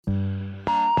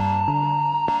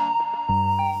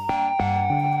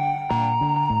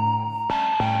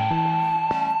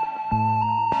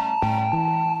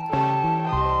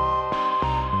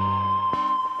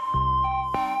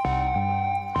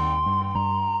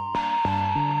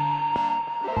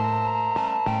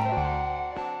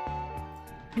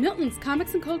Milton's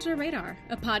Comics and Culture Radar,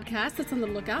 a podcast that's on the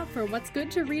lookout for what's good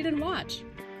to read and watch.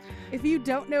 If you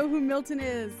don't know who Milton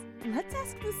is, let's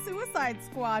ask the Suicide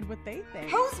Squad what they think.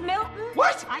 Who's Milton?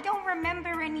 What? I don't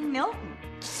remember any Milton.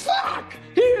 Fuck!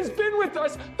 He has been with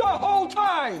us the whole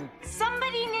time!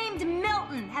 Somebody named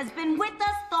Milton has been with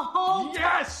us the whole time.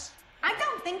 Yes! I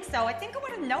don't think so. I think I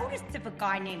would have noticed if a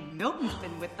guy named Milton's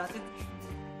been with us.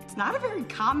 It's not a very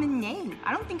common name.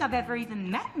 I don't think I've ever even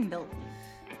met Milton.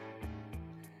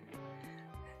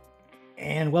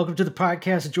 And welcome to the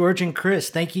podcast, George and Chris.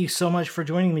 Thank you so much for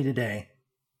joining me today.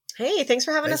 Hey, thanks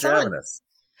for having us on.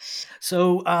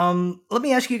 So let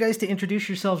me ask you guys to introduce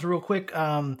yourselves real quick.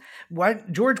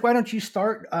 George, why don't you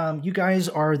start? You guys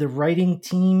are the writing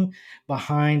team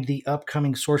behind the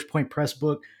upcoming SourcePoint Press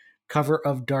book, Cover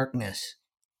of Darkness.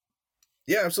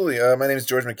 Yeah, absolutely. My name is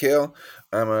George McHale.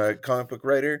 I'm a comic book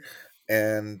writer,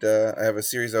 and I have a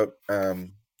series out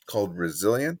called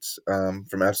Resilient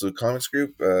from Absolute Comics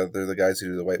Group. They're the guys who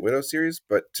do the White Widow series.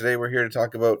 But today we're here to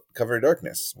talk about Cover of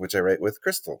Darkness, which I write with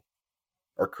Crystal.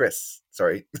 Or Chris,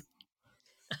 sorry.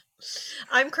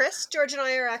 I'm Chris. George and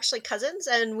I are actually cousins,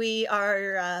 and we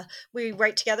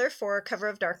write together for Cover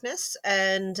of Darkness.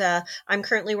 And I'm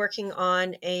currently working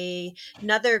on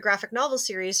another graphic novel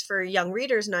series for young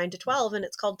readers 9 to 12, and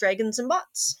it's called Dragons and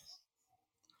Bots.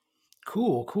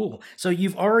 Cool. So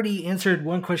you've already answered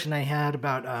one question I had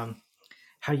about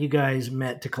how you guys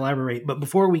met to collaborate. But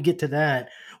before we get to that,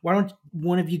 why don't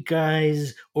one of you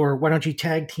guys, or why don't you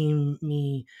tag team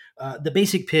me the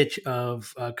basic pitch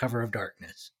of Cover of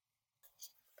Darkness?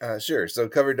 Sure. So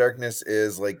Cover of Darkness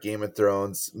is like Game of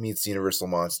Thrones meets Universal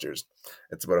Monsters.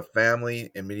 It's about a family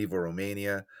in medieval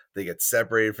Romania. They get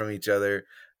separated from each other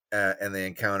and they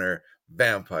encounter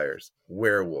vampires,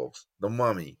 werewolves, the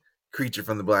mummy, creature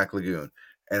from the Black Lagoon,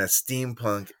 and a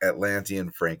steampunk Atlantean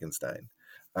Frankenstein.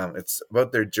 It's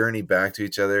about their journey back to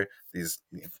each other. These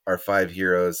are 5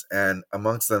 heroes, and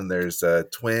amongst them there's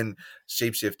twin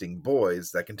shape-shifting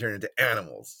boys that can turn into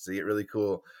animals. So you get really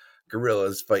cool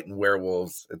gorillas fighting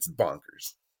werewolves. It's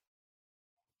bonkers.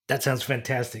 That sounds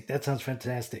fantastic.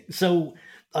 So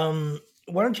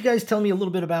why don't you guys tell me a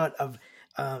little bit about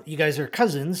you guys are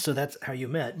cousins, so that's how you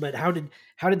met, but how did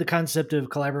the concept of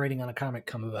collaborating on a comic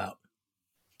come about?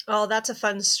 Oh, that's a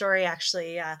fun story,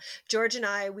 actually. George and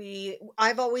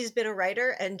I've always been a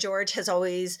writer, and George has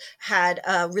always had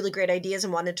really great ideas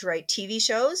and wanted to write TV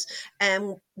shows.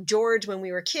 And George, when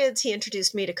we were kids, he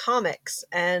introduced me to comics.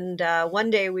 And one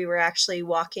day we were actually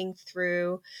walking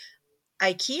through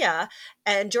IKEA,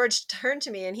 and George turned to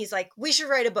me and he's like, we should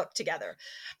write a book together,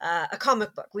 a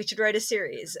comic book. We should write a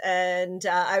series. And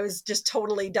I was just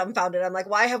totally dumbfounded. I'm like,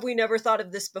 why have we never thought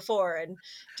of this before? And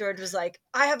George was like,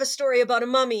 I have a story about a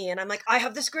mummy. And I'm like, I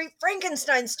have this great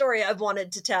Frankenstein story I've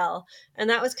wanted to tell. And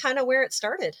that was kind of where it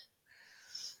started.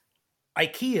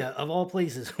 IKEA, of all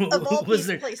places. Of all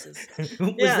places.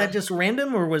 Was that just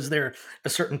random, or was there a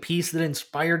certain piece that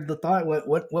inspired the thought?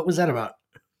 What was that about?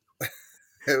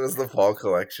 It was the fall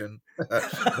collection. I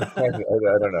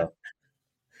don't know.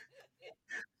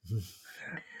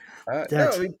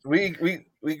 No,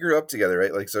 we grew up together,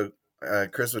 right? Like, so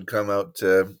Chris would come out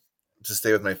to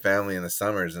stay with my family in the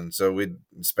summers, and so we'd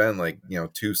spend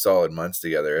 2 solid months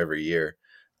together every year.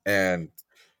 And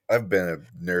I've been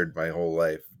a nerd my whole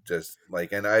life, just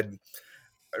and I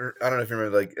don't know if you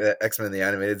remember X-Men the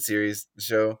animated series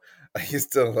show. I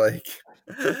used to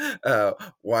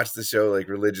watch the show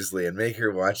religiously and make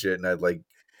her watch it, and I'd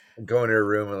go in her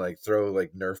room and throw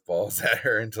Nerf balls at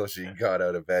her until she got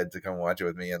out of bed to come watch it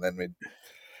with me, and then we'd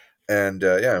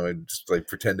just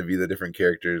pretend to be the different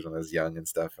characters when I was young and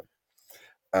stuff.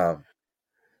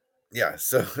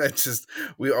 So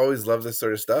we always loved this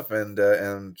sort of stuff,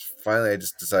 and finally I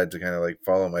just decided to kind of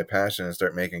follow my passion and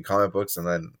start making comic books, and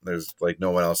then there's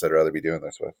no one else I'd rather be doing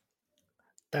this with.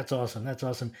 That's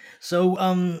awesome.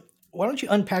 So why don't you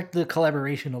unpack the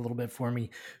collaboration a little bit for me?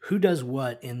 Who does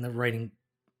what in the writing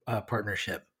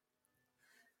partnership?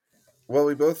 Well,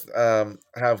 we both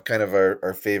have kind of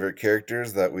our favorite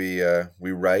characters that we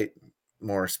write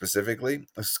more specifically,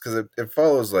 because it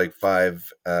follows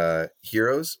 5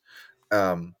 heroes,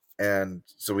 and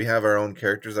so we have our own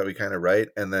characters that we kind of write,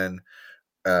 and then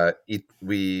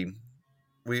we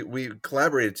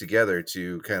collaborated together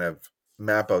to kind of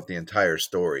map out the entire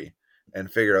story and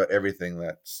figure out everything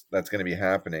that's going to be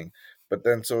happening. But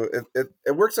then so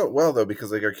it works out well though,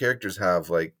 because our characters have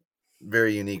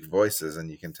very unique voices, and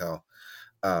you can tell,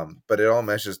 but it all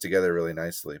meshes together really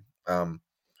nicely.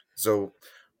 So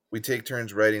we take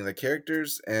turns writing the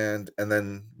characters, and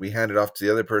then we hand it off to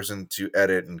the other person to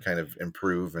edit and kind of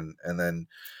improve and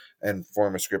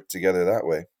form a script together that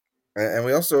way. And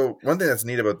we also, one thing that's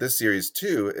neat about this series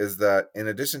too is that in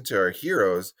addition to our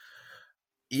heroes,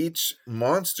 each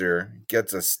monster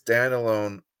gets a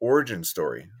standalone origin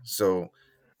story. So,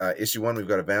 issue 1, we've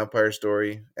got a vampire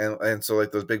story, and so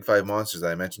like those big 5 monsters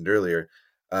that I mentioned earlier,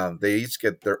 they each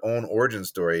get their own origin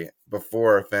story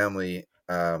before a family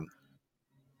uh,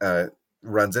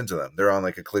 runs into them. They're on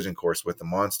like a collision course with the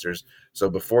monsters. So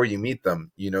before you meet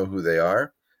them, you know who they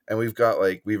are. And we've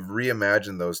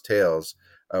reimagined those tales.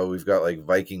 We've got like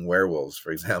Viking werewolves,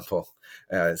 for example.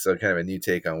 So kind of a new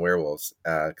take on werewolves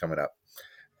coming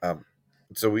up.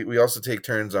 So we also take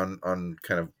turns on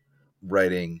kind of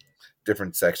writing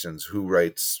different sections, who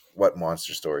writes what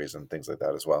monster stories and things like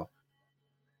that as well.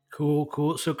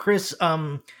 Cool. So Chris,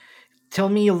 tell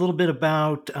me a little bit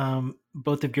about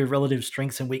both of your relative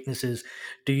strengths and weaknesses.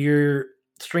 Do your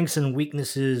strengths and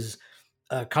weaknesses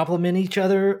complement each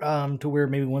other to where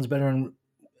maybe one's better in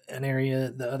an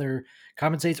area, the other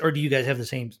compensates, or do you guys have the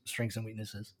same strengths and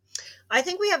weaknesses? I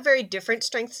think we have very different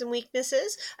strengths and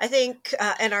weaknesses. I think,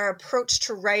 and our approach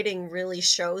to writing really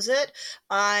shows it.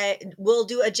 I will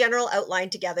do a general outline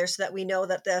together so that we know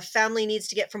that the family needs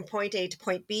to get from point A to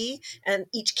point B, and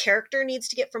each character needs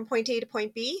to get from point A to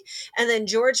point B. And then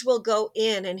George will go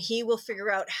in and he will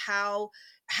figure out how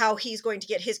he's going to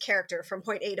get his character from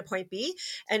point A to point B.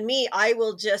 And me, I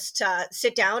will just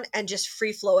sit down and just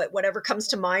free flow it, whatever comes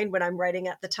to mind when I'm writing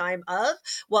at the time of,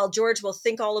 while George will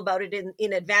think all about it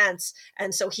in advance.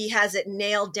 And so he has it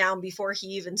nailed down before he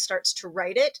even starts to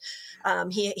write it.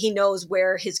 He knows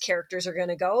where his characters are going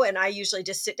to go. And I usually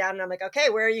just sit down and I'm like, okay,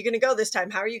 where are you going to go this time?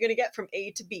 How are you going to get from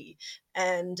A to B?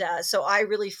 And so I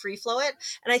really free flow it.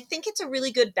 And I think it's a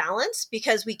really good balance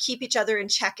because we keep each other in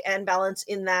check and balance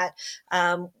in that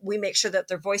we make sure that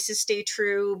their voices stay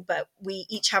true, but we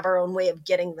each have our own way of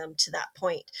getting them to that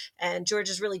point. And George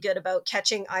is really good about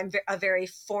catching. I'm a very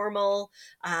formal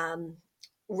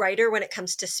writer when it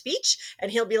comes to speech,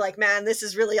 and he'll be like, man, this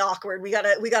is really awkward, we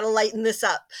gotta lighten this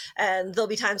up. And there'll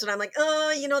be times when I'm like,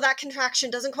 that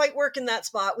contraction doesn't quite work in that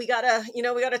spot, we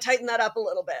gotta tighten that up a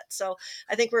little bit. So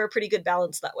I think we're a pretty good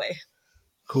balance that way.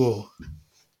 Cool.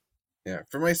 Yeah,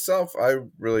 for myself, I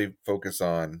really focus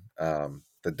on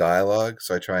the dialogue.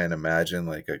 So I try and imagine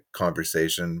like a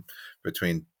conversation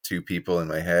between two people in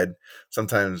my head.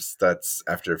 Sometimes that's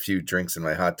after a few drinks in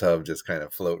my hot tub, just kind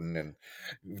of floating and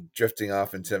drifting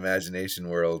off into imagination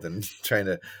world and trying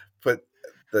to put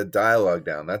the dialogue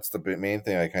down. That's the main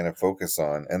thing I kind of focus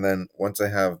on. And then once I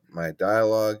have my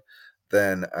dialogue,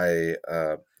 then I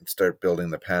start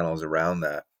building the panels around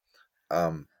that.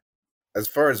 As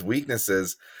far as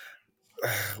weaknesses,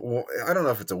 well, I don't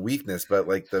know if it's a weakness, but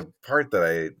like the part that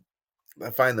I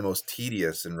find the most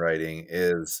tedious in writing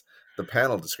is the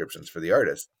panel descriptions for the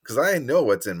artist, because I know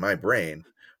what's in my brain,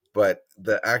 but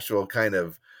the actual kind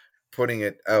of putting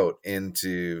it out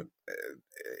into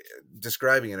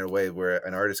describing it in a way where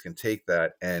an artist can take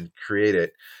that and create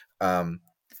it.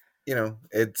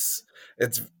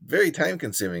 It's very time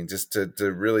consuming just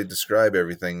to really describe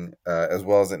everything as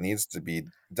well as it needs to be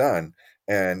done.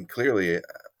 And clearly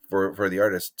for the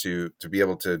artist to be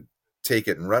able to take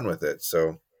it and run with it.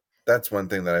 So that's one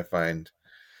thing that I find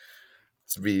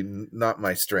to be not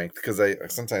my strength, because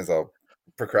sometimes I'll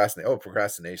procrastinate. Oh,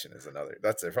 procrastination is another.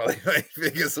 That's probably my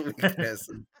biggest weakness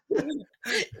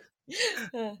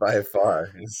by far.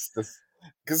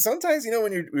 Because sometimes,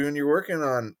 when you're working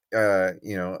on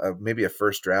maybe a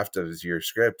first draft of your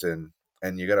script and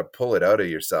you got to pull it out of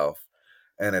yourself,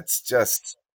 and it's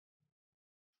just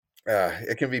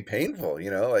it can be painful,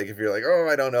 like if you're like, oh,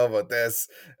 I don't know about this,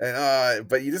 and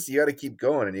but you got to keep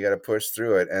going and you got to push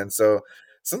through it. And so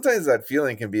sometimes that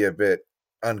feeling can be a bit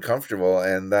uncomfortable,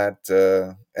 and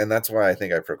that's why I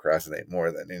think I procrastinate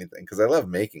more than anything, because I love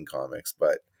making comics,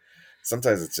 but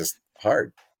sometimes it's just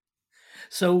hard.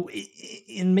 So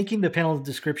in making the panel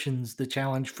descriptions, the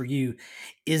challenge for you,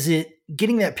 is it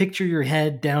getting that picture in your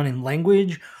head down in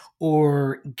language,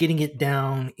 or getting it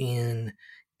down in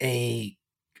a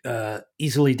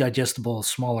easily digestible,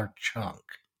 smaller chunk?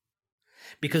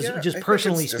 Because just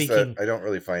personally speaking, I don't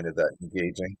really find it that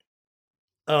engaging.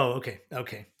 Oh, okay.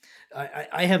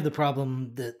 I have the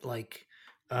problem that like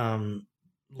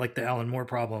the Alan Moore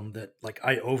problem, that like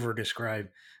I over describe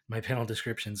my panel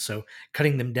descriptions. So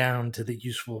cutting them down to the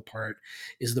useful part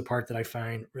is the part that I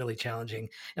find really challenging.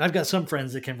 And I've got some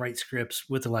friends that can write scripts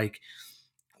with like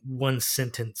one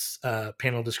sentence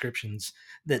panel descriptions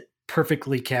that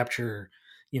perfectly capture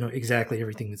exactly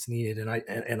everything that's needed, and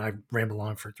I ramble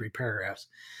on for 3 paragraphs.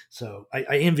 So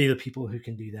I envy the people who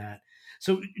can do that.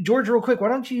 So George, real quick, why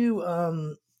don't you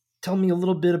tell me a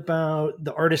little bit about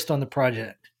the artist on the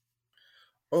project?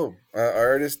 Our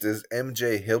artist is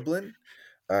MJ Hiblin.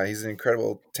 He's an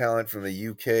incredible talent from the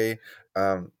UK.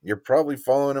 You're probably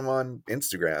following him on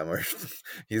Instagram, or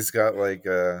he's got like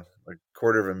a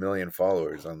 250,000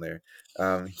 followers on there.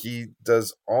 He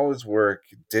does all his work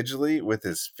digitally with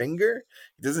his finger.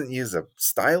 He doesn't use a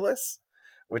stylus,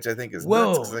 which I think is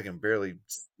nuts because Whoa.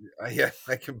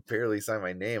 I can barely sign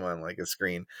my name on like a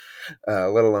screen,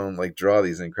 let alone like draw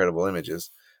these incredible images.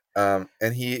 And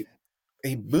he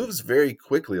moves very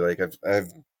quickly. Like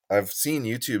I've seen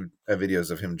YouTube videos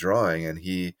of him drawing, and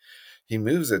he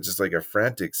moves at just like a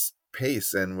frantic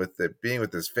pace. And with it being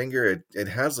with his finger, it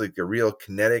has like a real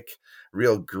kinetic,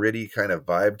 real gritty kind of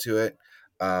vibe to it.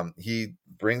 He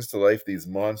brings to life these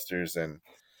monsters in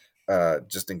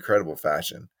just incredible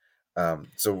fashion.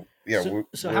 So yeah,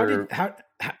 So how did how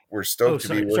we're oh, stoked to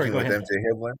be sorry, working go with ahead.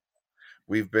 MJ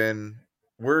Hiblin.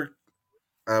 We're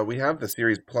we have the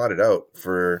series plotted out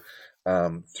for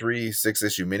 3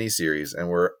 6-issue miniseries, and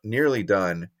we're nearly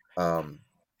done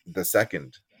the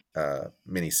second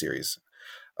miniseries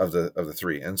of the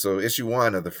three. And so issue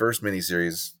 1 of the first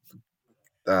miniseries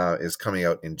is coming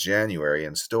out in January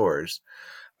in stores.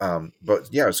 But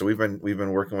yeah, so we've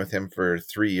been working with him for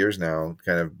 3 years now,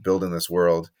 kind of building this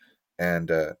world,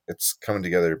 and it's coming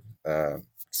together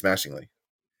smashingly.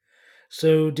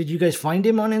 So did you guys find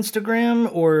him on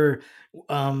Instagram or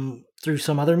through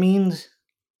some other means?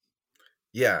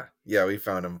 Yeah, we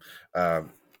found him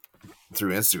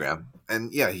through Instagram,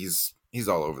 and yeah, he's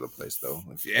all over the place though.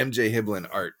 If MJ Hiblin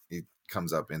art, he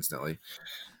comes up instantly.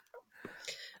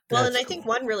 Well, and That's I cool. think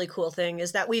one really cool thing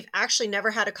is that we've actually never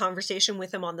had a conversation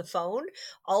with him on the phone.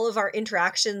 All of our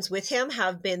interactions with him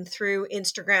have been through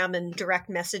Instagram and direct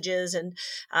messages, and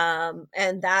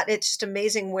that it's just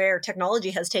amazing where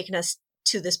technology has taken us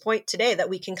to this point today that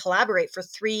we can collaborate for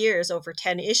 3 years over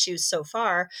 10 issues so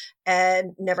far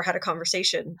and never had a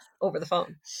conversation over the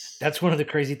phone. That's one of the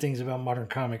crazy things about modern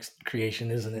comics creation,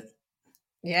 isn't it?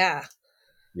 Yeah.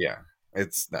 Yeah,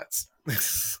 it's nuts.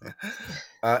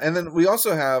 And then we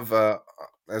also have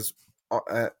as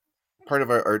part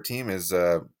of our art team is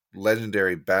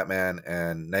legendary Batman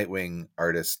and Nightwing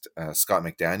artist Scott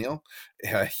McDaniel.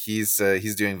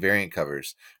 He's doing variant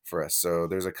covers for us. So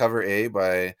there's a cover A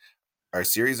by our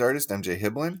series artist MJ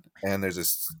Hiblin, and there's a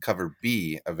cover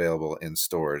B available in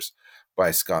stores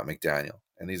by Scott McDaniel.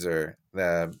 And these are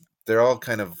they're all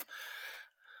kind of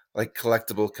like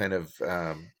collectible kind of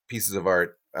pieces of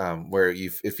art, where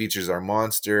it features our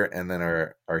monster and then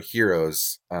our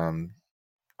heroes on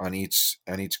each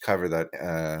cover that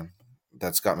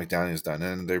Scott McDaniel has done,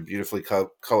 and they're beautifully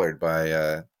colored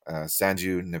by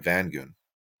Sanju Nivangun.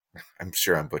 I'm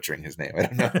sure I'm butchering his name. I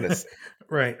don't know how to say.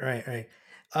 Right.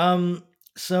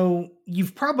 So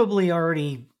you've probably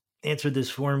already answered this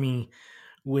for me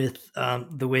with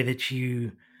the way that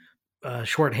you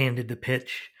shorthanded the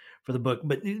pitch for the book,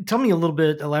 but tell me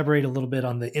elaborate a little bit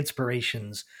on the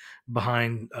inspirations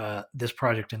behind this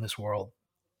project in this world.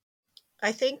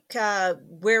 I think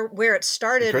where it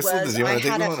started Crystal, was did you I want to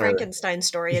take had this a one, or? Frankenstein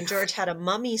story and George had a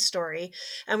mummy story,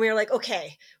 and we were like,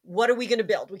 okay, what are we going to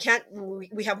build?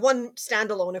 We have one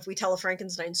standalone if we tell a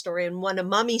Frankenstein story and one a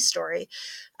mummy story.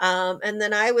 And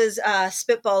then I was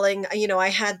spitballing, I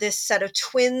had this set of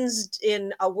twins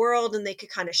in a world and they could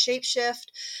kind of shapeshift.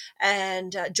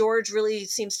 And George really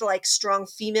seems to like strong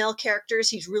female characters.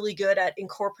 He's really good at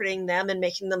incorporating them and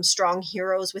making them strong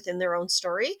heroes within their own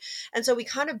story. And so we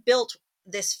kind of built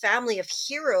this family of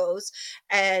heroes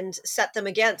and set them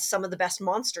against some of the best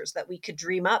monsters that we could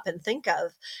dream up and think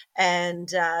of,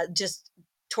 and just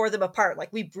tore them apart.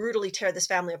 Like, we brutally tear this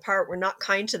family apart. We're not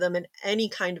kind to them in any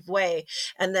kind of way,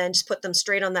 and then just put them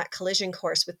straight on that collision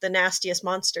course with the nastiest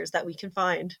monsters that we can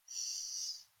find.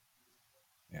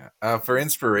 Yeah. For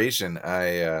inspiration,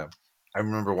 I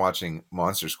remember watching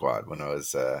Monster Squad when I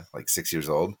was like 6 years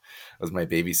old. I was my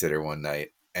babysitter one night,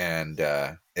 and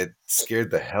it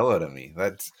scared the hell out of me.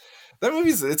 That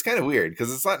movie's, it's kind of weird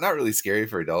because it's not really scary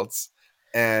for adults.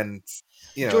 And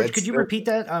George, could you repeat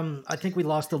that? I think we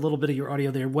lost a little bit of your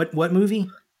audio there. What movie?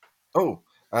 Oh,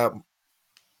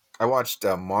 I watched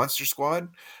Monster Squad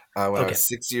when I was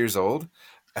 6 years old.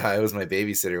 It was my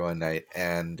babysitter one night,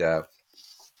 and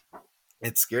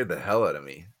it scared the hell out of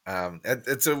me.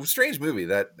 It's a strange movie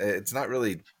that it's not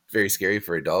really very scary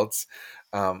for adults.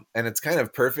 And it's kind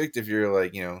of perfect if you're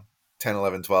like, 10,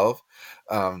 11, 12.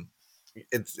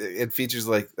 It features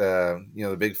like,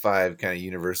 the big five kind of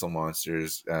universal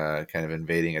monsters kind of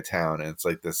invading a town. And it's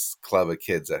like this club of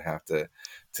kids that have to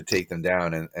take them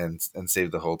down and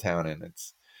save the whole town. And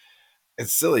it's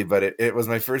silly, but it was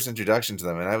my first introduction to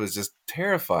them. And I was just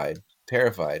terrified.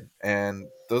 And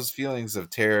those feelings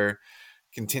of terror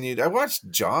continued. I watched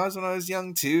Jaws when I was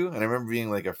young too. And I remember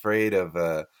being like afraid of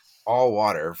all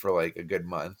water for like a good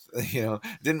month. You know,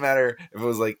 it didn't matter if it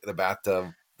was like the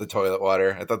bathtub, the toilet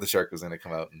water. I thought the shark was going to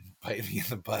come out and bite me in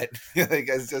the butt. Like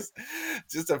I was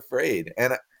just afraid,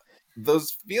 and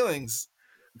those feelings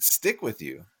stick with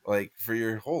you like for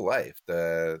your whole life.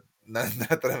 The not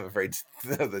that I'm afraid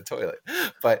of the toilet,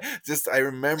 but just I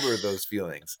remember those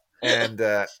feelings, and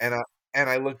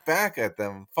I look back at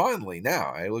them fondly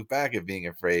now. I look back at being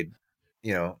afraid,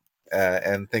 you know,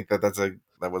 and think that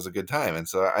that was a good time. And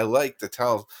so I like to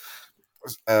tell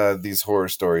these horror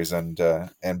stories and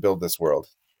build this world.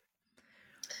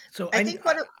 So I think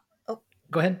what.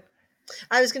 Go ahead.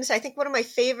 I was going to say, I think one of my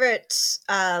favorite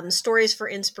stories for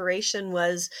inspiration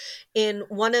was in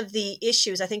one of the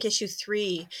issues, I think issue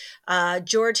 3,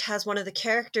 George has one of the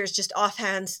characters just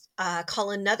offhand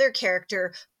call another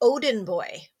character Odin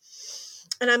Boy.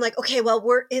 And I'm like, okay, well,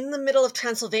 we're in the middle of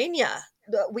Transylvania.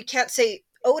 We can't say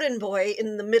Odin Boy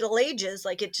in the Middle Ages.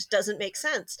 Like, it just doesn't make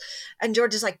sense. And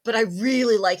George is like, but I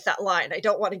really like that line. I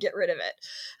don't want to get rid of it.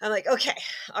 I'm like, okay,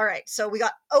 all right. So we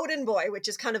got Odin Boy, which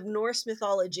is kind of Norse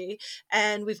mythology.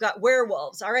 And we've got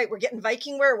werewolves. All right, we're getting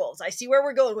Viking werewolves. I see where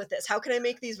we're going with this. How can I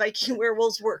make these Viking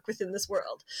werewolves work within this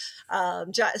world?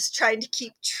 Just trying to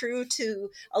keep true to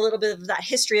a little bit of that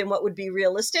history and what would be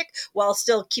realistic, while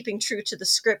still keeping true to the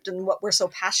script and what we're so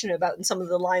passionate about and some of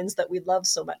the lines that we love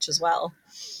so much as well.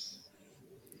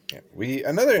 Yeah,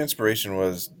 another inspiration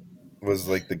was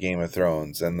like the Game of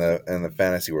Thrones and the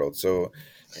fantasy world. So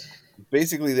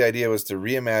basically the idea was to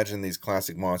reimagine these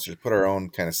classic monsters, put our own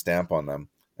kind of stamp on them,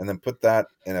 and then put that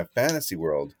in a fantasy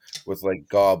world with like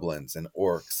goblins and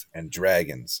orcs and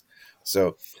dragons.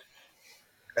 So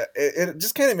it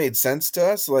just kind of made sense to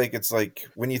us. Like, it's like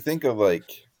when you think of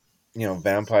like, you know,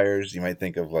 vampires, you might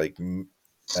think of like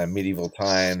medieval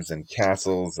times and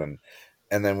castles, and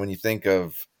then when you think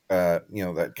of you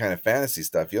know, that kind of fantasy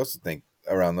stuff, you also think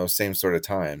around those same sort of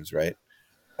times, right?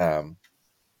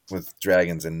 With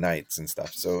dragons and knights and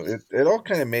stuff. So it all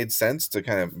kind of made sense to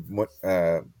kind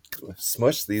of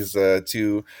smush these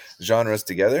two genres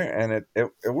together, and it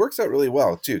works out really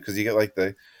well too, because you get like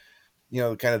the, you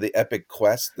know, kind of the epic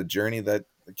quest, the journey that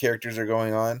the characters are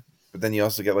going on, but then you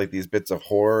also get like these bits of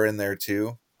horror in there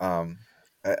too.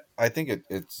 I think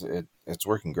it's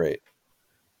working great.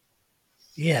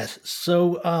 Yes.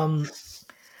 So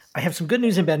I have some good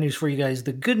news and bad news for you guys.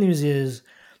 The good news is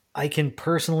I can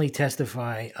personally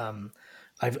testify.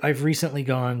 I've recently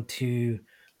gone to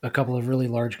a couple of really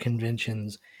large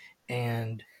conventions,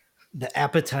 and the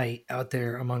appetite out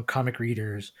there among comic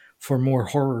readers for more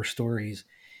horror stories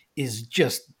is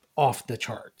just off the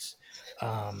charts.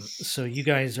 So you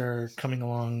guys are coming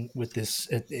along with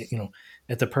this, at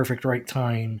the perfect right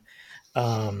time,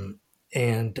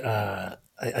 and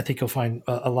I think you'll find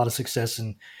a lot of success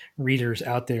in readers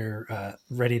out there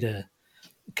ready to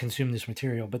consume this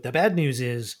material. But the bad news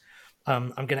is,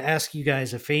 I'm going to ask you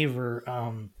guys a favor.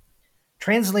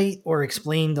 Translate or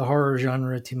explain the horror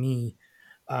genre to me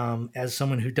as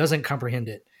someone who doesn't comprehend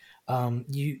it.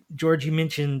 George, you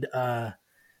mentioned that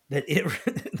it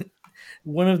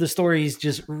one of the stories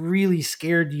just really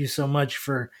scared you so much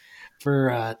for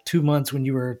 2 months when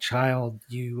you were a child.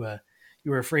 You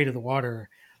were afraid of the water.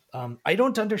 I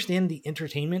don't understand the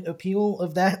entertainment appeal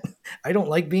of that. I don't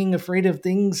like being afraid of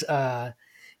things.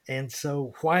 And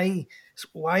so why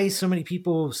so many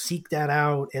people seek that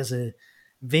out as a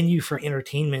venue for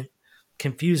entertainment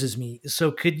confuses me.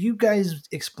 So could you guys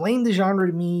explain the genre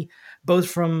to me, both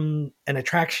from an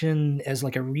attraction as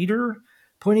like a reader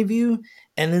point of view,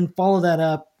 and then follow that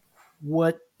up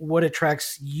what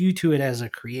attracts you to it as a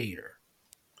creator?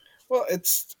 Well,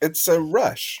 it's a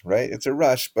rush, right? It's a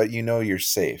rush, but you know you're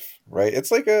safe, right?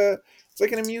 It's like an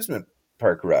amusement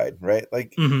park ride, right?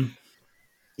 Like, Mm-hmm.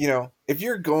 you know, if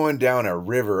you're going down a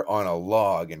river on a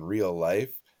log in real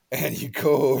life and you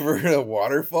go over a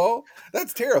waterfall,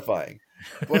 that's terrifying.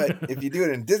 But if you do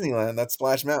it in Disneyland, that's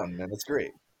Splash Mountain, and it's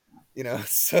great. You know,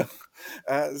 so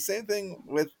the same thing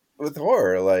with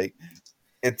horror. Like,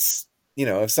 it's, you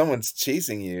know, if someone's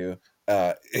chasing you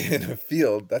in a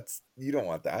field, that's, you don't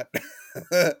want that.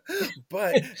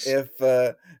 But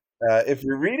if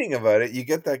you're reading about it, you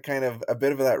get that kind of a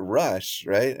bit of that rush,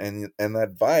 right? And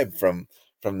that vibe from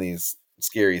these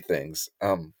scary things.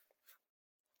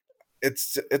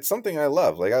 It's something I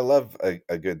love. Like, I love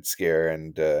a good scare,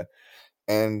 and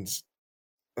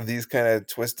these kind of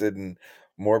twisted and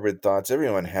morbid thoughts.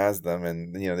 Everyone has them,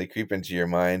 and you know, they creep into your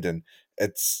mind, and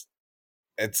it's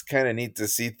kind of neat to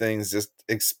see things just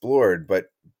explored,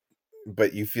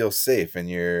 but you feel safe, and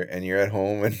you're at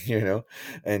home, and you know,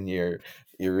 and you're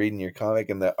reading your comic,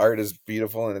 and the art is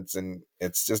beautiful, and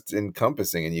it's just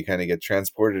encompassing, and you kind of get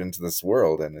transported into this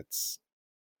world, and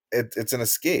it's an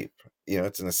escape.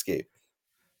 It's an escape.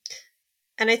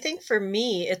 And I think for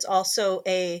me, it's also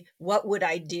a what would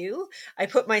I do? I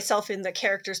put myself in the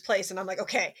character's place and I'm like,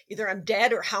 okay, either I'm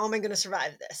dead or how am I going to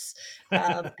survive this?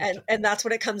 And that's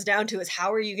what it comes down to, is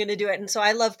how are you going to do it? And so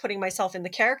I love putting myself in the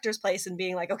character's place and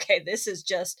being like, okay, this is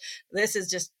just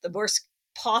the worst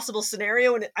possible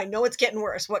scenario, and I know it's getting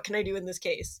worse. What can I do in this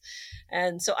case?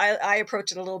 And so I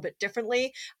approach it a little bit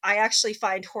differently. I actually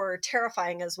find horror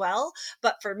terrifying as well,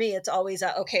 but for me it's always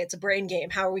okay, it's a brain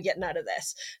game. How are we getting out of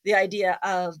this? The idea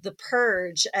of The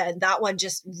Purge, and that one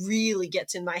just really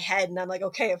gets in my head, and I'm like,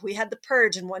 okay, if we had The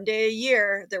Purge and one day a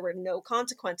year there were no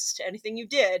consequences to anything you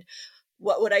did,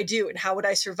 what would I do and how would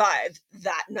I survive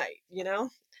that night?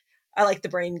 I like the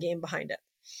brain game behind it.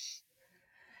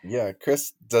 Yeah,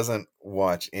 Chris doesn't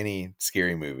watch any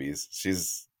scary movies.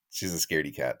 She's a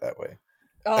scaredy cat that way.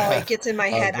 Oh, it gets in my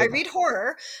head. I but- read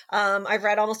horror. I've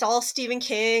read almost all Stephen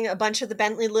King, a bunch of the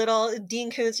Bentley Little, Dean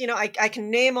Koontz. I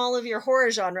can name all of your horror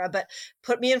genre, but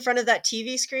put me in front of that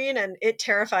TV screen and it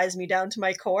terrifies me down to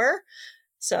my core.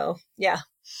 So, yeah.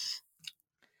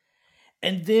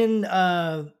 And then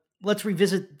let's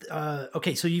revisit.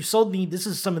 Okay, so you've sold me. This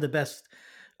is some of the best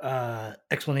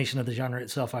explanation of the genre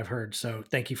itself I've heard. So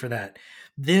thank you for that.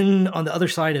 Then on the other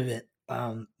side of it,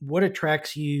 what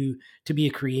attracts you to be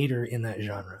a creator in that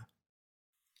genre?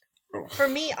 For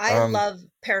me, I love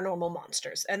paranormal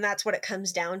monsters, and that's what it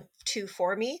comes down to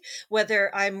for me.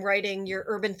 Whether I'm writing your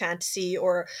urban fantasy,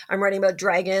 or I'm writing about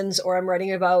dragons, or I'm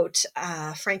writing about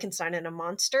Frankenstein and a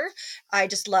monster, I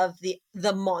just love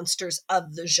the monsters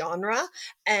of the genre.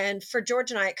 And for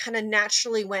George and I, it kind of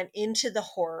naturally went into the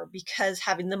horror, because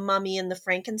having the Mummy and the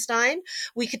Frankenstein,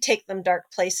 we could take them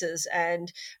dark places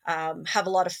and have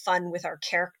a lot of fun with our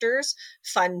characters.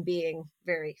 Fun being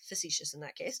very facetious in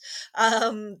that case.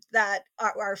 That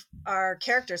our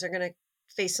characters are going to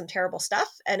face some terrible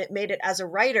stuff, and it made it, as a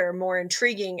writer, more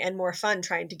intriguing and more fun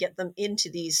trying to get them into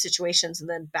these situations and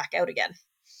then back out again.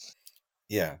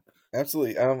 Yeah,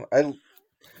 absolutely.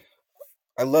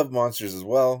 I love monsters as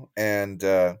well, and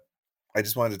I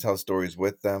just wanted to tell stories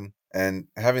with them, and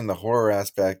having the horror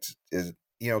aspect is,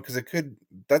 because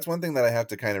that's one thing that I have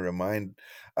to kind of remind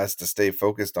us to stay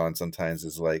focused on sometimes,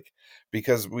 is like,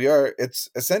 because it's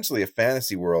essentially a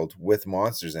fantasy world with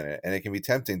monsters in it, and it can be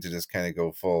tempting to just kind of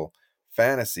go full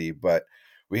fantasy, but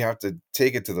we have to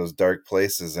take it to those dark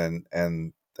places and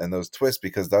those twists,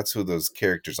 because that's who those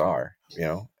characters are,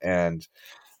 and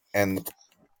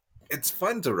it's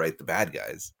fun to write the bad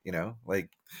guys,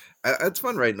 like it's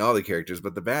fun writing all the characters,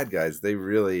 but the bad guys, they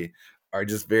really are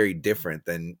just very different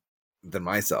than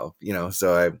myself,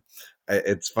 so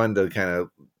it's fun to kind of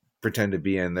pretend to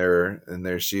be in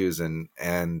their shoes and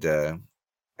spend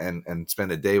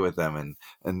a day with them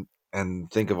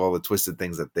and think of all the twisted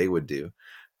things that they would do.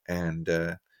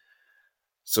 And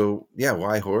so yeah,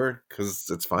 why horror? Because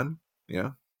it's fun,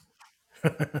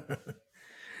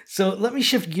 So let me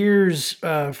shift gears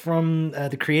from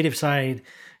the creative side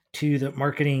to the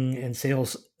marketing and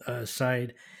sales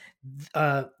side.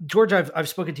 George, I've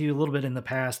spoken to you a little bit in the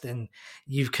past, and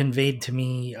you've conveyed to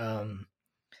me,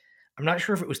 I'm not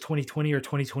sure if it was 2020 or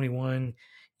 2021,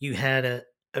 you had a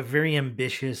very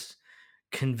ambitious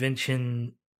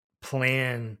convention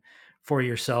plan for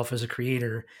yourself as a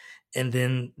creator, and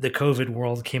then the COVID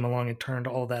world came along and turned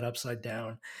all that upside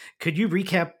down. Could you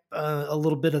recap a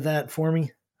little bit of that for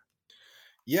me?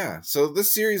 Yeah, so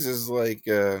this series is like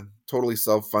totally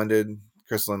self-funded.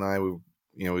 Crystal and I,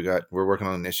 we're working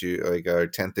on an issue, like our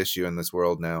 10th issue in this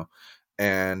world now,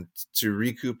 and to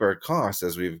recoup our costs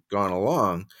as we've gone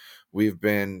along, we've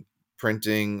been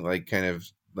printing like kind of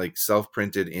like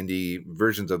self-printed indie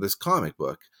versions of this comic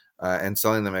book and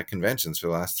selling them at conventions for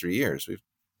the last 3 years. We've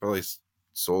probably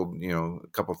sold a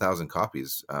couple thousand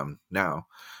copies now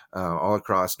all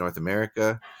across North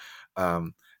America.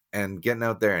 And getting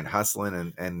out there and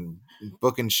hustling and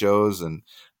booking shows and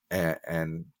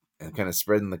kind of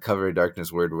spreading the cover of darkness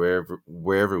word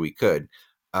wherever we could.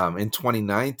 In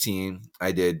 2019,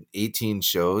 I did 18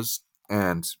 shows,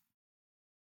 and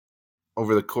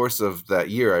over the course of that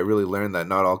year, I really learned that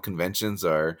not all conventions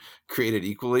are created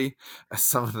equally.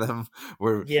 Some of them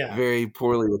were very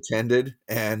poorly attended,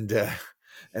 and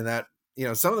that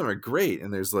some of them are great,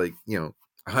 and there's like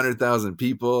 100,000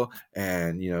 people,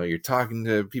 and you're talking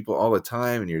to people all the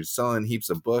time, and you're selling heaps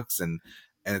of books, and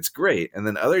it's great. And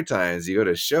then other times you go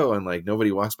to a show and like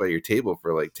nobody walks by your table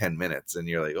for like 10 minutes, and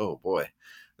you're like, oh boy,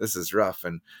 this is rough.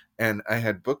 And I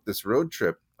had booked this road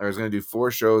trip. I was going to do 4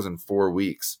 shows in 4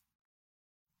 weeks,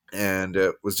 and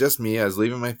it was just me. I was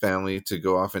leaving my family to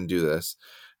go off and do this,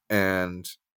 and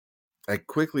I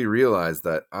quickly realized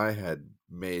that I had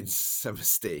made some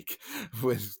mistake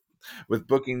with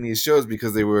booking these shows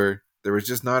because there was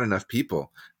just not enough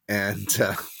people, and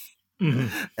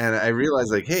and I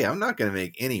realized like, hey, I'm not going to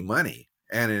make any money,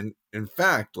 and in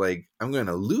fact, like I'm going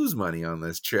to lose money on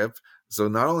this trip. So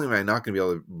not only am I not going to be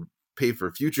able to pay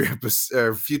for future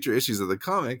future issues of the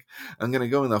comic, I'm going to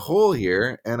go in the hole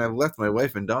here, and I've left my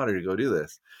wife and daughter to go do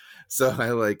this. So I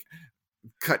like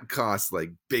cut costs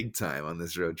like big time on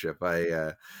this road trip.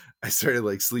 I started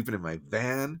like sleeping in my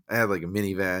van. I had like a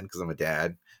minivan because I'm a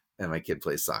dad and my kid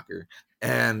plays soccer.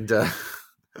 And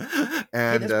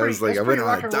and I was like, I went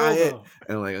on a diet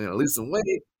and I'm like, I'm gonna lose some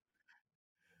weight.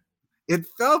 It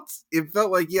felt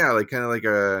like, yeah, like kind of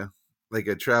like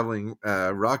a traveling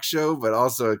rock show, but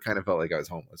also it kind of felt like I was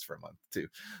homeless for a month too.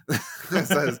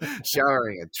 So I was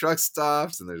showering at truck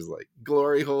stops, and there's like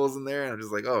glory holes in there, and I'm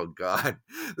just like, oh god,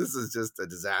 this is just a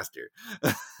disaster.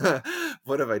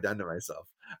 What have I done to myself?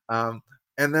 And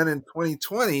then in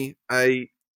 2020,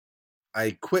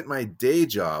 I quit my day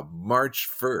job March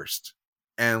 1st,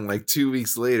 and like 2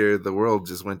 weeks later, the world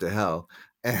just went to hell.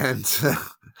 And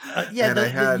and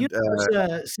the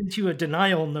universe sent you a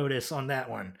denial notice on that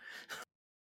one.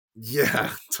 Yeah,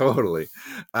 totally.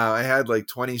 I had like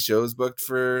 20 shows booked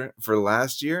for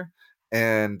last year,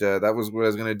 and that was what I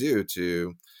was going to do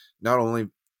to not only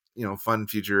fund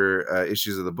future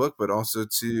issues of the book, but also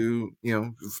to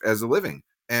as a living.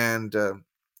 And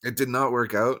it did not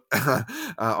work out.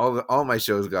 All my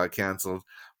shows got canceled,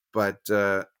 but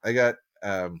I got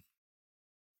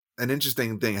an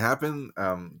interesting thing happened.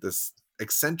 This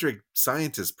eccentric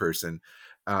scientist person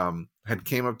had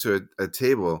came up to a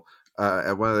table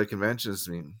at one of the conventions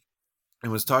to me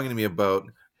and was talking to me about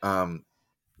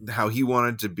how he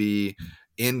wanted to be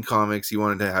in comics. He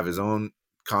wanted to have his own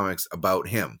comics about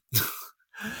him.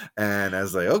 And I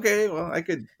was like, okay, well, I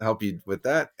could help you with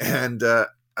that. And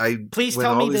please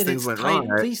tell me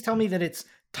that it's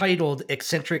titled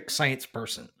Eccentric Science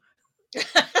Person.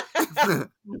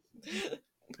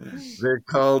 They're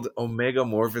called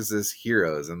Omegamorphosis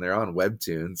Heroes, and they're on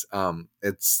Webtoons.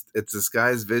 It's this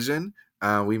guy's vision.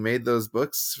 We made those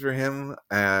books for him,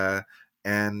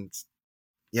 and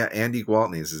yeah, Andy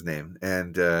Gwaltney is his name,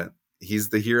 and he's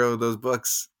the hero of those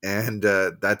books. And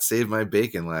that saved my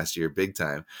bacon last year, big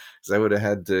time, because I would have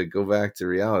had to go back to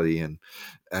reality and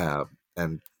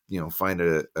find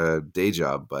a day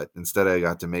job. But instead, I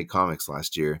got to make comics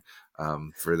last year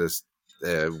for this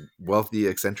wealthy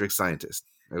eccentric scientist.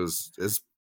 It was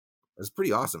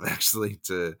pretty awesome, actually,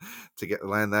 to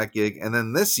land that gig. And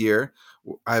then this year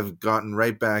I've gotten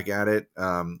right back at it.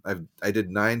 I did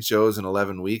 9 shows in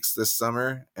 11 weeks this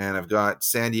summer, and I've got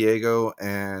San Diego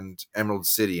and Emerald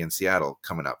City in Seattle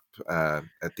coming up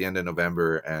at the end of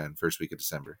November and first week of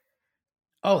December.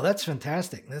 Oh, that's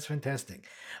fantastic. That's fantastic.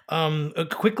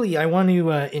 Quickly, I want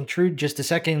to intrude just a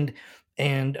second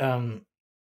and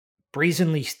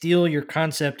brazenly steal your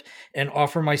concept and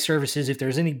offer my services. If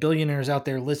there's any billionaires out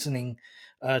there listening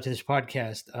to this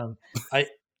podcast,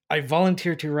 I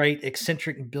volunteer to write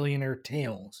eccentric billionaire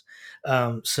tales.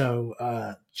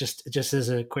 So just as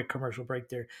a quick commercial break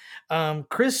there.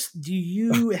 Chris, do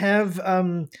you have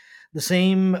the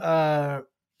same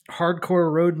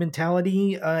hardcore road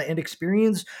mentality and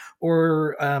experience,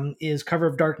 or is Cover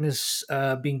of Darkness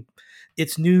being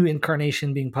its new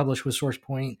incarnation being published with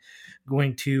SourcePoint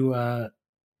going to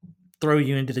throw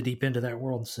you into the deep end of that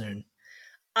world soon?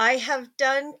 I have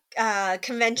done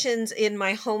conventions in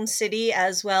my home city,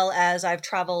 as well as I've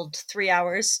traveled 3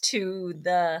 hours to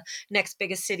the next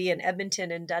biggest city in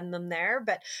Edmonton and done them there.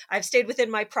 But I've stayed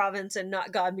within my province and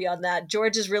not gone beyond that.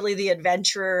 George is really the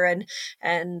adventurer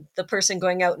and the person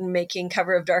going out and making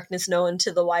Cover of Darkness known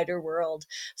to the wider world.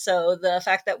 So the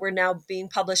fact that we're now being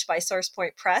published by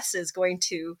SourcePoint Press is going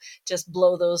to just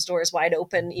blow those doors wide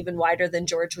open, even wider than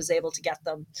George was able to get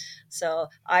them. So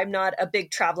I'm not a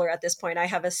big traveler at this point. I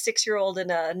have a 6-year-old and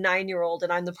a 9-year-old,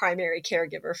 and I'm the primary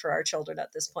caregiver for our children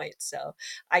at this point. So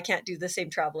I can't do the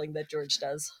same traveling that George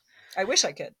does. I wish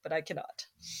I could, but I cannot.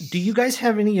 Do you guys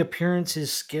have any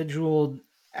appearances scheduled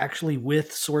actually with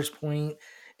SourcePoint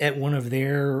at one of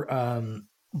their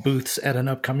booths at an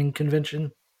upcoming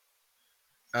convention?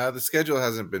 The schedule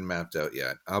hasn't been mapped out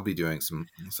yet. I'll be doing some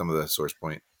of the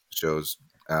SourcePoint shows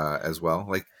as well,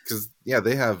 like, because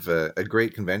they have a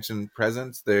great convention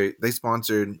presence. They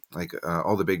sponsored like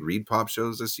all the big Reed Pop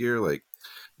shows this year, like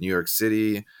New York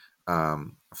City,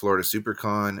 Florida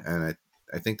SuperCon, and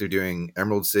I think they're doing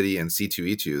Emerald City and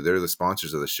C2E2. They're the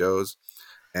sponsors of the shows,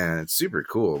 and it's super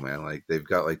cool, man. Like, they've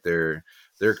got like their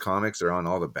comics are on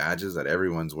all the badges that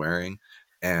everyone's wearing,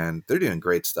 and they're doing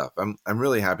great stuff. I'm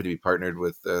really happy to be partnered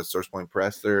with SourcePoint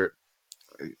Press.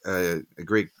 a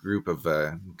great group of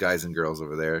guys and girls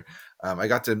over there. I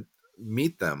got to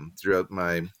meet them throughout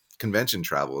my convention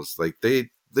travels. Like they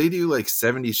do like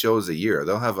 70 shows a year.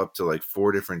 They'll have up to like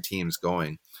 4 different teams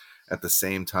going at the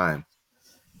same time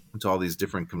to all these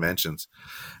different conventions.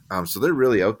 So they're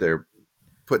really out there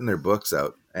putting their books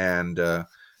out, and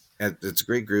it's a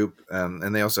great group.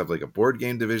 And they also have like a board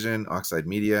game division, Oxide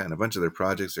Media, and a bunch of their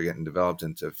projects are getting developed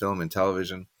into film and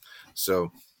television.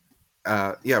 So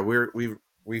yeah,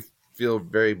 we feel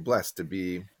very blessed to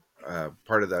be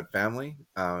part of that family,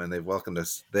 and they've welcomed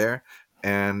us there.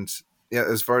 And yeah,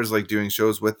 as far as like doing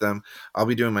shows with them, I'll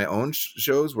be doing my own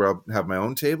shows where I'll have my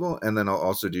own table, and then I'll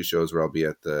also do shows where I'll be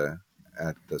at the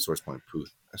SourcePoint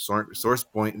booth,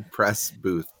 SourcePoint Press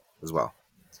booth as well.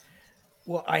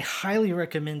 Well, I highly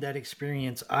recommend that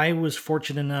experience. I was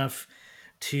fortunate enough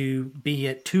to be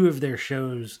at 2 of their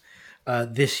shows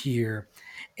this year,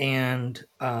 and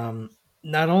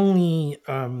not only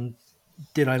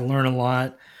did I learn a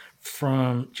lot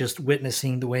from just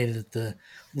witnessing the way that the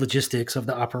logistics of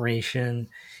the operation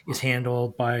is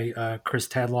handled by Chris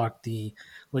Tadlock, the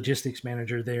logistics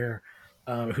manager there,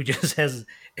 who just has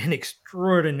an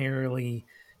extraordinarily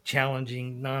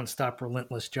challenging, nonstop,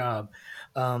 relentless job.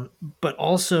 But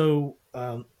also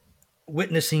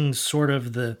witnessing sort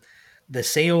of the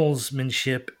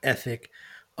salesmanship ethic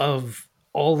of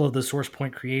all of the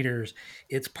SourcePoint creators.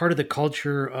 It's part of the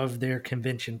culture of their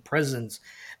convention presence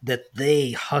that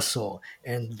they hustle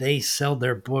and they sell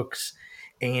their books,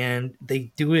 and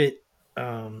they do it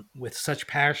with such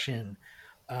passion.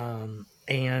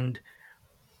 And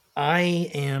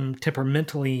I am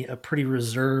temperamentally a pretty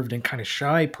reserved and kind of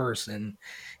shy person,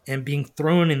 and being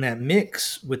thrown in that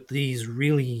mix with these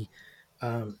really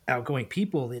outgoing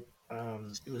people, it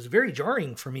was very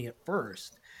jarring for me at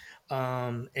first.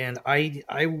 And I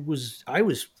was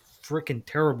freaking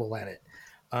terrible at it.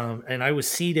 And I was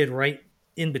seated right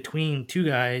in between 2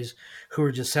 guys who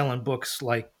were just selling books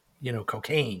like,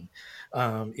 cocaine.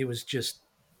 It was just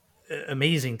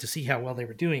amazing to see how well they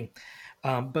were doing.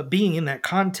 But being in that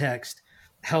context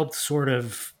helped sort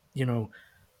of,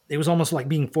 it was almost like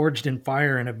being forged in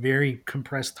fire in a very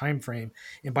compressed time frame.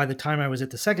 And by the time I was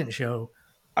at the second show,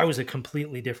 I was a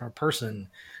completely different person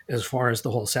as far as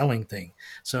the whole selling thing.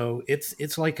 So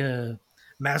it's like a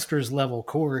master's level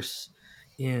course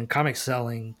in comic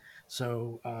selling.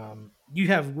 So you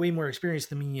have way more experience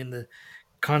than me in the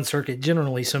con circuit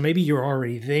generally. So maybe you're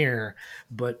already there,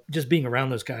 but just being around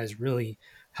those guys really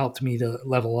helped me to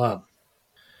level up.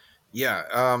 Yeah,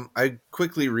 I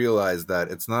quickly realized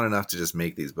that it's not enough to just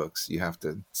make these books. You have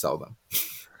to sell them.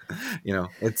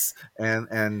 It's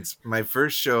and my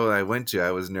first show I went to,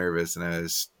 I was nervous and I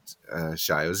was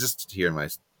shy. I was just here in my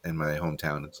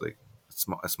hometown. It's like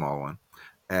a small one,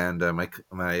 and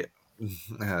my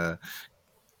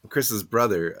Chris's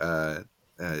brother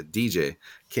DJ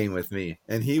came with me,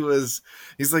 and he's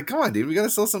like, "Come on, dude, we gotta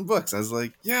sell some books." I was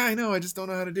like, "Yeah, I know, I just don't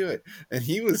know how to do it." And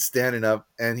he was standing up,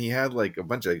 and he had like a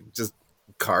bunch of just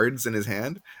cards in his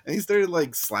hand, and he started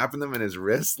like slapping them in his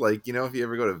wrist, like, if you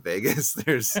ever go to Vegas,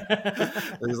 there's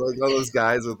like all those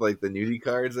guys with like the nudie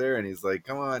cards there, and he's like,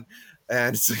 "Come on."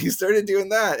 And so he started doing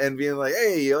that and being like,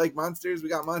 "Hey, you like monsters? We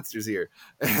got monsters here."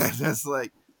 And that's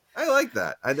like, I like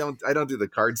that. I don't do the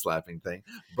card slapping thing,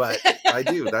 but I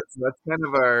do. That's kind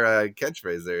of our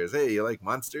catchphrase there is, "Hey, you like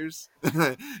monsters?"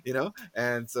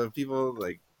 And so people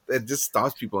like, it just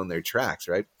stops people in their tracks,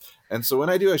 right? And so when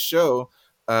I do a show,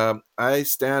 I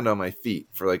stand on my feet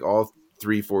for like all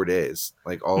 3-4 days,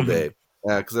 like all day,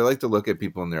 because I like to look at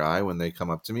people in their eye when they come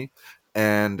up to me,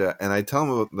 and I tell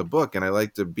them about the book, and I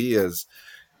like to be as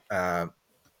kind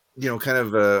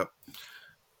of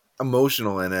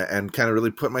emotional in it, and kind of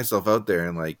really put myself out there,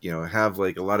 and like have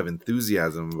like a lot of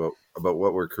enthusiasm about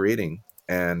what we're creating,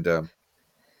 and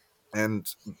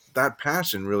that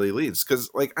passion really leads, because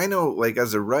like I know, like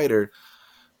as a writer,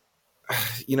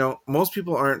 most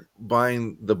people aren't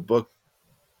buying the book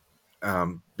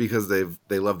because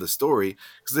they love the story,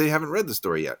 because they haven't read the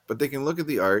story yet, but they can look at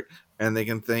the art and they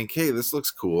can think, "Hey, this looks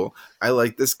cool. I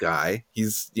like this guy.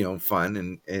 He's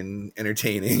fun and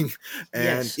entertaining,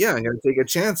 and Yes. yeah, I'm gonna take a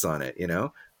chance on it."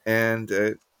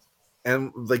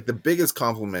 And like the biggest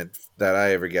compliment that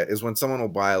I ever get is when someone will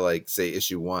buy like, say,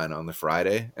 issue 1 on the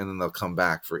Friday, and then they'll come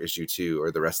back for issue 2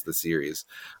 or the rest of the series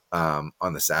on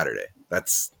the Saturday.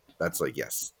 That's like,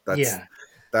 yes,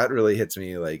 that really hits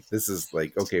me. Like, this is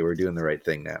like, okay, we're doing the right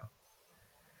thing now.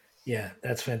 Yeah,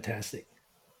 that's fantastic.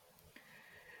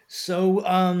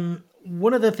 So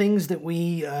one of the things that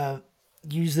we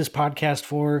use this podcast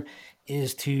for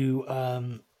is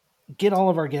to get all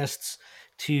of our guests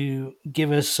to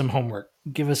give us some homework,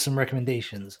 give us some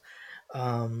recommendations.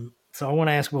 So I want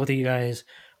to ask both of you guys,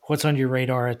 what's on your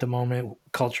radar at the moment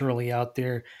culturally out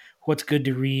there? What's good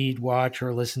to read, watch,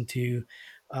 or listen to?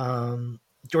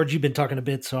 George, you've been talking a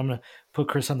bit, so I'm going to put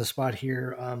Chris on the spot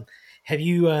here. Have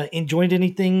you enjoyed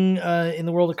anything in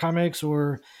the world of comics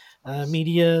or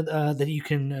media that you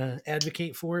can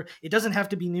advocate for? It doesn't have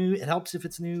to be new. It helps if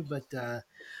it's new, but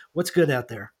what's good out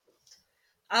there?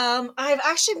 I've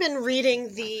actually been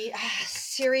reading the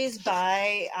series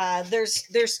by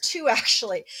there's two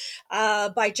actually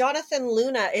by Jonathan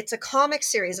Luna. It's a comic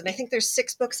series, and I think there's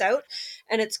 6 books out,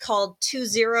 and it's called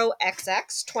 20XX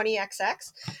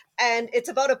 20XX, and it's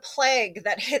about a plague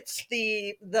that hits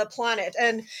the planet.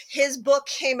 And his book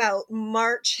came out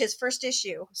his first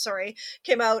issue,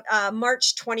 came out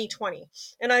March 2020,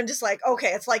 and I'm just like, okay,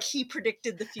 it's like he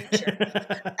predicted the future.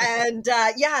 And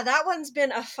yeah, that one's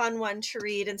been a fun one to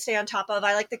read and stay on top of.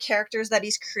 I like the characters that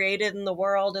he's created in the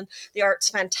world, and the art's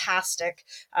fantastic.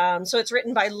 So it's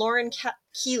written by Lauren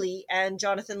Keeley and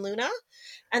Jonathan Luna.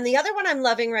 And the other one I'm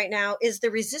loving right now is The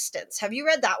Resistance. Have you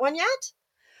read that one yet?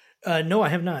 No, I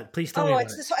have not. Please tell me about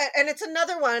it. And it's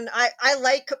another one. I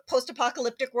like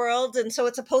post-apocalyptic worlds, and so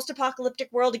it's a post-apocalyptic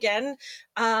world again.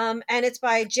 And it's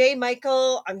by J.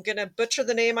 Michael. I'm gonna butcher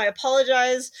the name. I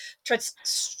apologize.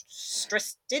 Straczynski.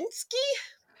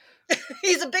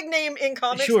 He's a big name in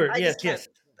comics. Sure. Yes.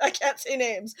 I can't say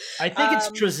names. I think it's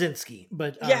Straczynski,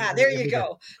 but yeah, there you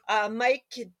go. Mike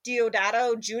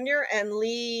Diodato Jr. and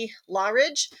Lee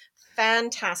Lawridge.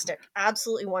 Fantastic,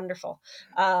 absolutely wonderful.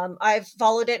 I've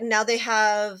followed it, and now they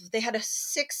had a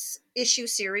 6-issue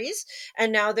series,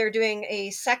 and now they're doing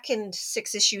a second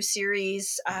 6-issue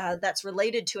series that's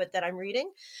related to it that I'm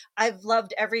reading. I've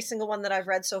loved every single one that I've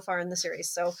read so far in the series.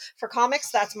 So for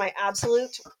comics, that's my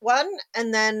absolute one.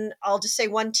 And then I'll just say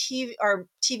one TV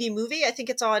movie. I think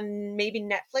it's on maybe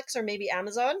Netflix or maybe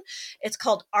Amazon. It's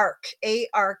called Arq,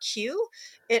 A-R-Q.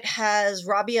 It has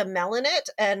Robbie Amell in it,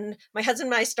 and my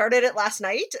husband and I started it last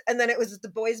night, and then it was the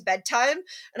boys' bedtime,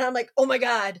 and I'm like, oh my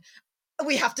God,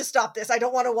 we have to stop this. I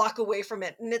don't want to walk away from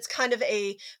it. And it's kind of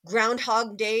a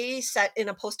Groundhog Day set in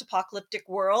a post-apocalyptic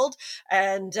world.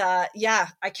 And yeah,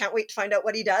 I can't wait to find out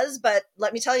what he does. But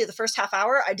let me tell you, the first half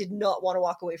hour, I did not want to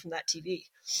walk away from that TV.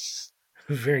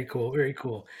 Very cool. Very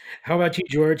cool. How about you,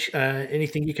 George?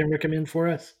 Anything you can recommend for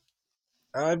us?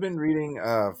 I've been reading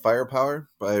Firepower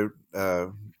by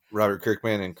Robert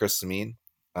Kirkman and Chris Samine.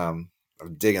 I'm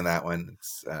digging that one.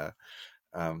 It's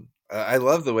I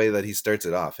love the way that he starts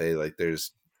it off. Hey, like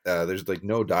there's like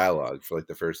no dialogue for like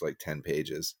the first like 10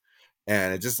 pages,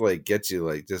 and it just like gets you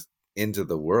like just into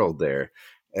the world there.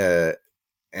 And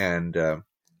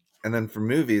then for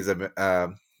movies,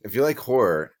 if you like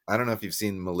horror, I don't know if you've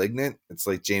seen Malignant. It's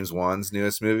like James Wan's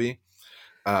newest movie.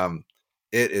 It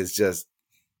is just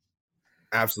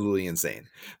absolutely insane.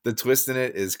 The twist in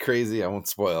it is crazy. I won't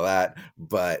spoil that,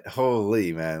 but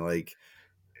holy man, like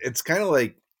it's kind of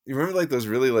like, you remember like those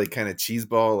really like kind of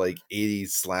cheeseball like 80s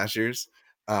slashers?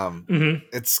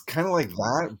 It's kind of like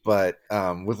that, but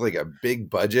with like a big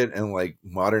budget and like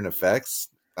modern effects.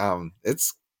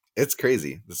 It's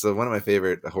crazy. So one of my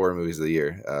favorite horror movies of the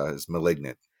year is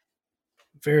Malignant.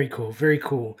 Very cool. Very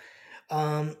cool.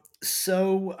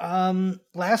 So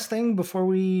last thing before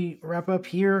we wrap up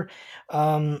here,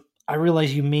 I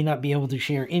realize you may not be able to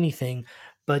share anything,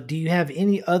 but do you have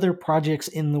any other projects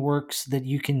in the works that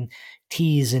you can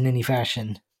tease in any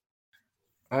fashion?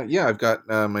 Yeah, I've got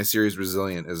my series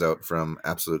Resilient is out from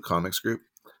Absolute Comics Group.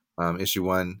 Issue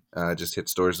 1 just hit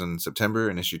stores in September,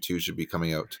 and issue 2 should be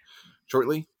coming out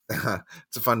shortly.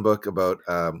 It's a fun book about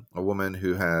a woman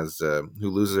who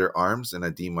loses her arms in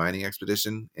a demining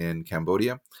expedition in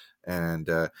Cambodia. And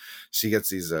she gets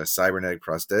these cybernetic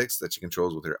prosthetics that she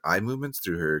controls with her eye movements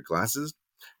through her glasses.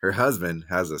 Her husband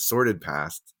has a sordid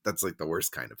past. That's like the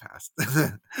worst kind of past.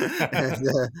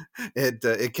 And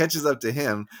it catches up to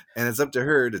him, and it's up to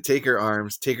her to take her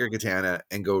arms, take her katana,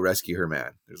 and go rescue her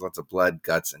man. There's lots of blood,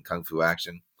 guts, and kung fu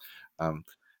action in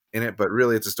it, but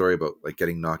really it's a story about like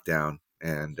getting knocked down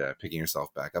and picking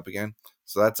yourself back up again.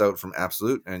 So that's out from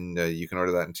Absolute, and you can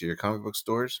order that into your comic book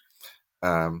stores.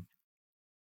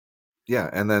 Yeah,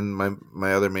 and then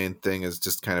my other main thing is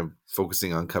just kind of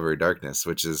focusing on Cover of Darkness,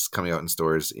 which is coming out in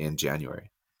stores in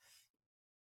January.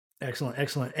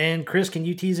 Excellent. And Chris, can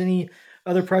you tease any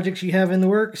other projects you have in the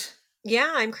works? Yeah,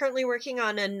 I'm currently working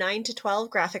on a 9 to 12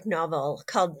 graphic novel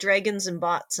called Dragons and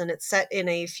Bots, and it's set in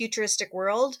a futuristic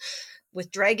world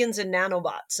with dragons and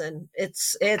nanobots, and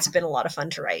it's been a lot of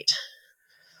fun to write.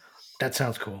 That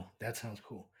sounds cool.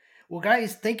 Well,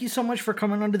 guys, thank you so much for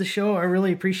coming onto the show. I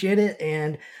really appreciate it,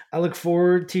 and I look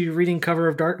forward to reading Cover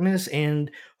of Darkness,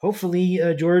 and hopefully,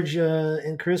 George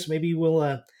and Chris, maybe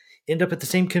we'll end up at the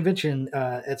same convention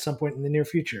at some point in the near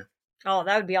future. Oh,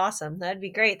 that would be awesome. That'd be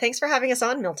great. Thanks for having us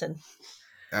on, Milton.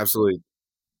 Absolutely.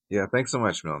 Yeah, thanks so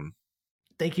much, Milton.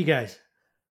 Thank you, guys.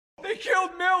 They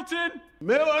killed Milton!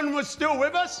 Milton was still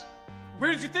with us?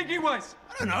 Where did you think he was?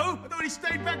 I don't know. I thought he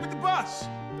stayed back with the bus.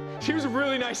 He was a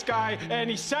really nice guy, and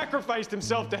he sacrificed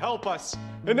himself to help us.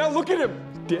 And now look at him,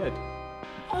 dead.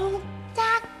 Oh,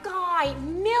 that guy,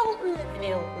 Milton.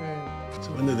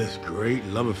 So when did this great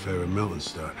love affair with Milton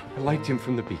start? I liked him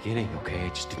from the beginning, okay? I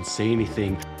just didn't say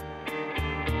anything.